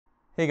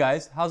Hey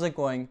guys, how's it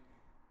going?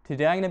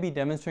 Today I'm going to be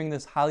demonstrating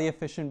this highly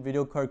efficient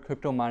video card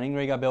crypto mining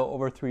rig I built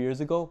over 3 years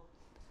ago.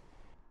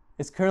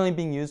 It's currently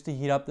being used to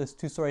heat up this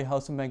 2-story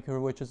house in Vancouver,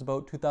 which is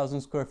about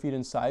 2,000 square feet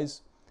in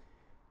size.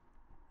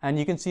 And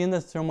you can see in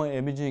this thermal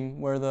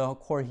imaging where the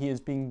core heat is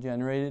being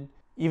generated.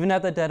 Even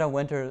at the dead of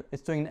winter,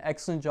 it's doing an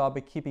excellent job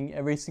at keeping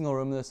every single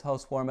room in this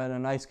house warm at a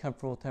nice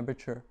comfortable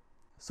temperature.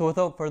 So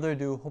without further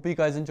ado, hope you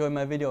guys enjoyed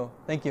my video.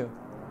 Thank you.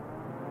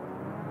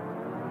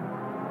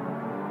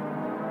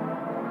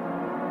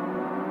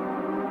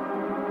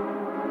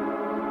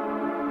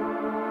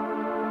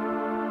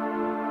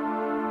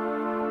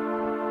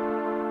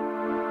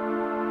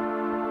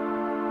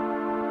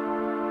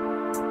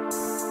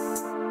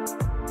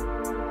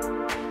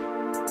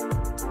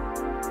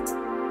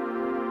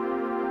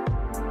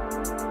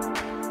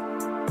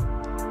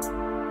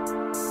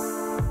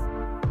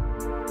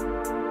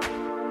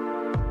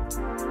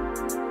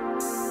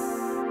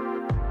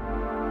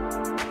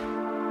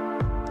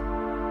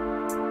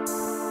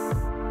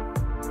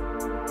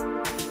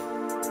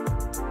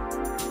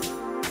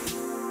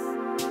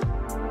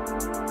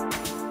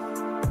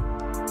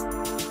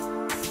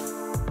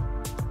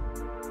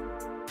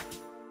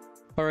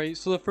 Alright,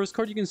 so the first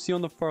card you can see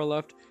on the far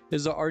left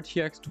is the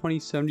RTX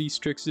 2070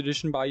 Strix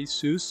edition by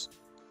Asus.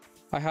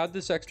 I had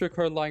this extra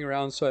card lying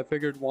around, so I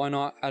figured why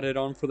not add it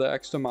on for the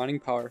extra mining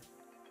power.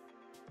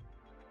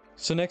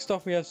 So next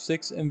off we have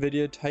 6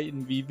 Nvidia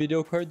Titan V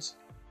video cards.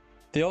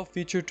 They all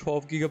feature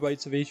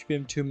 12GB of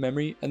HBM2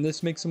 memory, and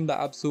this makes them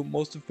the absolute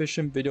most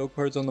efficient video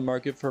cards on the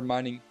market for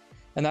mining,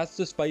 and that's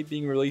despite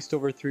being released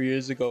over 3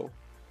 years ago.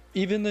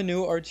 Even the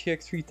new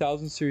RTX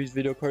 3000 series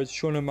video cards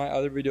shown in my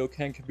other video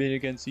can't compete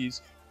against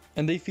these,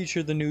 and they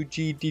feature the new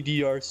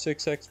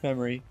GDDR6X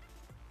memory.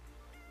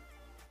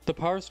 The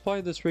power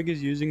supply this rig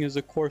is using is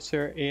a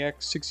Corsair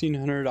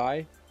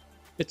AX1600i.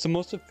 It's the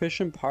most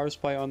efficient power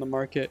supply on the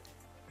market,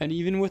 and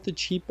even with the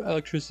cheap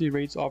electricity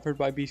rates offered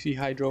by BC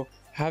Hydro,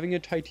 having a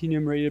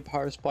titanium rated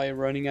power supply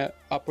running at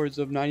upwards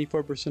of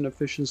 94%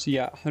 efficiency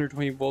at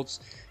 120 volts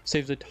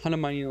saves a ton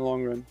of money in the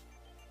long run.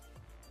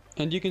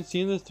 And you can see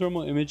in the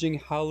thermal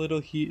imaging how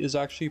little heat is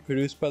actually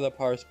produced by the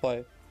power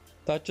supply.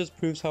 That just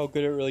proves how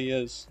good it really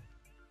is.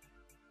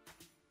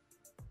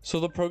 So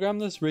the program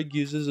this rig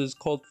uses is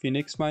called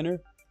Phoenix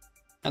Miner,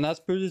 and that's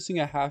producing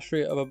a hash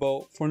rate of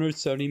about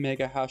 470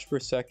 mega hash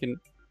per second.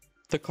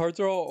 The cards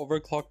are all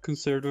overclocked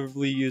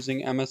conservatively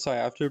using MSI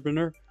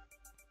Afterburner.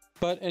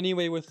 But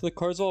anyway, with the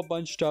cards all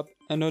bunched up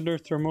and under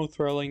thermal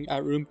throttling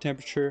at room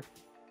temperature,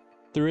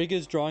 the rig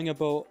is drawing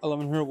about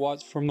 1100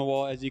 watts from the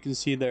wall, as you can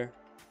see there.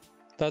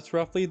 That's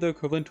roughly the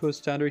equivalent to a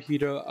standard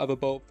heater of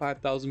about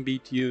 5000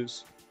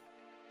 BTUs.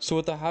 So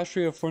with a hash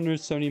rate of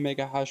 470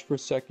 mega hash per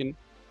second,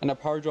 and a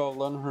power draw of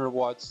 1100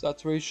 watts,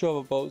 that's a ratio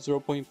of about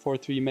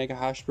 0.43 mega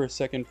hash per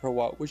second per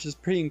watt, which is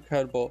pretty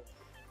incredible.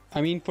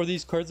 I mean, for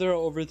these cards that are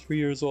over 3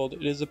 years old,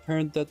 it is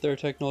apparent that their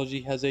technology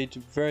has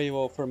aged very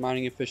well for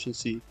mining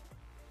efficiency.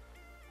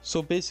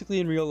 So basically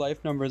in real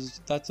life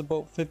numbers, that's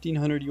about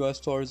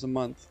 $1,500 a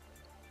month,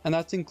 and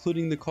that's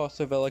including the cost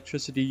of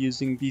electricity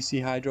using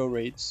BC Hydro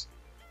rates.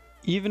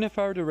 Even if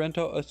I were to rent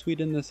out a suite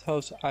in this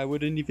house, I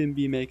wouldn't even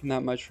be making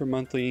that much for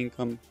monthly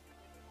income.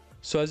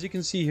 So as you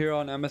can see here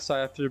on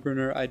MSI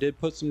Afterburner, I did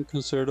put some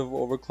conservative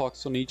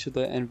overclocks on each of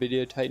the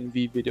Nvidia Titan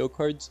V video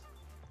cards.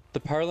 The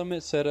power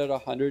limit set at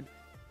 100,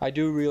 I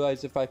do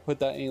realize if I put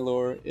that any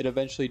lower, it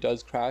eventually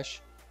does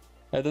crash.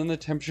 And then the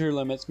temperature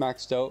limit's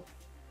maxed out.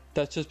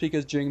 That's just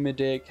because during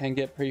midday it can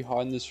get pretty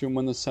hot in this room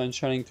when the sun's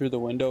shining through the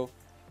window.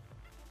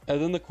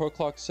 And then the core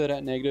clock's set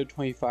at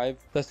 -25,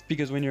 that's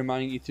because when you're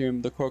mining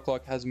Ethereum, the core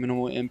clock has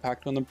minimal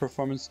impact on the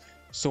performance,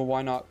 so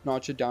why not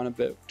notch it down a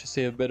bit to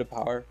save a bit of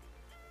power.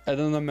 And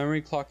then the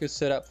memory clock is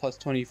set at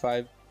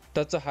 +25.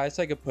 That's the highest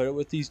I could put it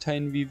with these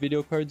Titan V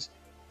video cards.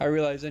 I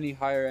realize any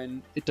higher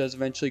and it does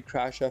eventually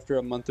crash after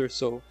a month or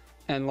so,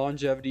 and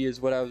longevity is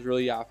what I was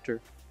really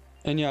after.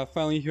 And yeah,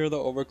 finally here are the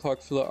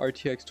overclocks for the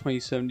RTX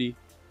 2070.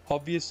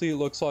 Obviously it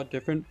looks a lot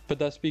different, but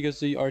that's because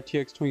the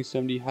RTX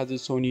 2070 has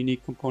its own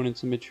unique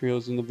components and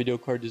materials in the video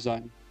card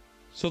design.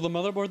 So the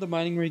motherboard the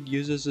mining rig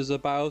uses is a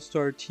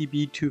Biostar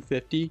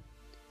TB250.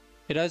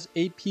 It has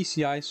 8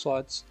 PCI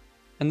slots,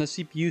 and the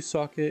CPU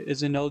socket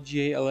is an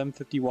LGA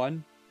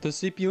LM51. The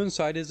CPU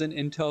inside is an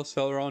Intel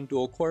Celeron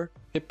dual core.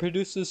 It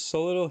produces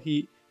so little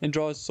heat and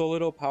draws so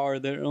little power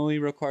that it only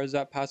requires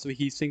that passive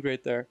heatsink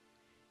right there.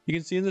 You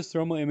can see in this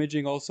thermal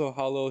imaging also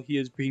how little heat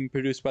is being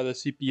produced by the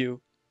CPU.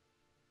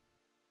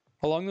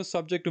 Along the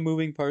subject of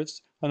moving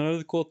parts,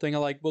 another cool thing I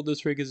like about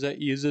this rig is that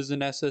it uses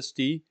an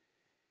SSD.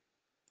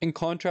 In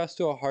contrast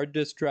to a hard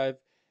disk drive,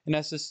 an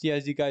SSD,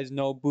 as you guys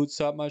know,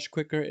 boots up much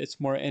quicker, it's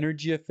more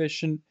energy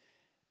efficient,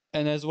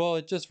 and as well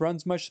it just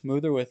runs much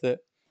smoother with it.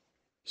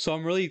 So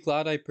I'm really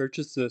glad I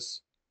purchased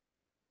this.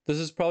 This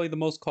is probably the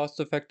most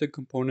cost-effective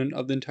component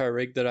of the entire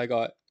rig that I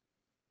got.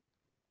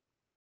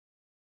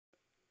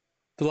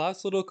 The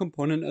last little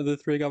component of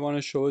this rig I want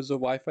to show is the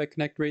Wi-Fi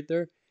connect right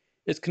there.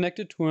 It's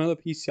connected to one of the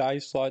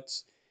PCI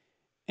slots,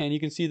 and you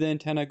can see the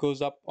antenna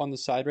goes up on the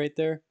side right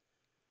there.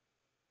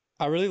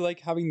 I really like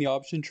having the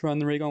option to run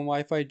the rig on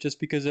Wi-Fi just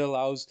because it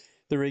allows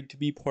the rig to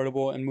be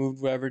portable and moved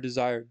wherever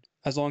desired,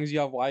 as long as you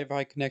have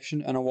Wi-Fi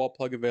connection and a wall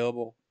plug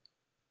available.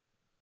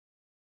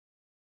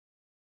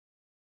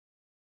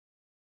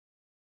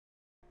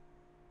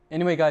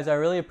 Anyway guys, I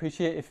really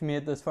appreciate if you made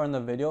it this far in the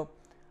video.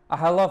 I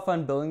had a lot of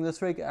fun building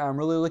this rig and I'm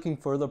really looking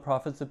for the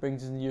profits it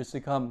brings in the years to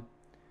come.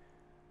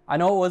 I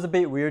know it was a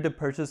bit weird to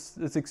purchase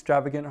this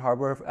extravagant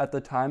hardware at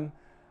the time,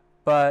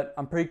 but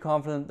I'm pretty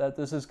confident that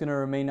this is going to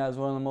remain as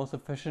one of the most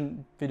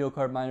efficient video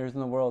card miners in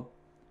the world.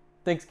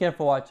 Thanks again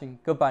for watching.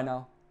 Goodbye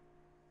now.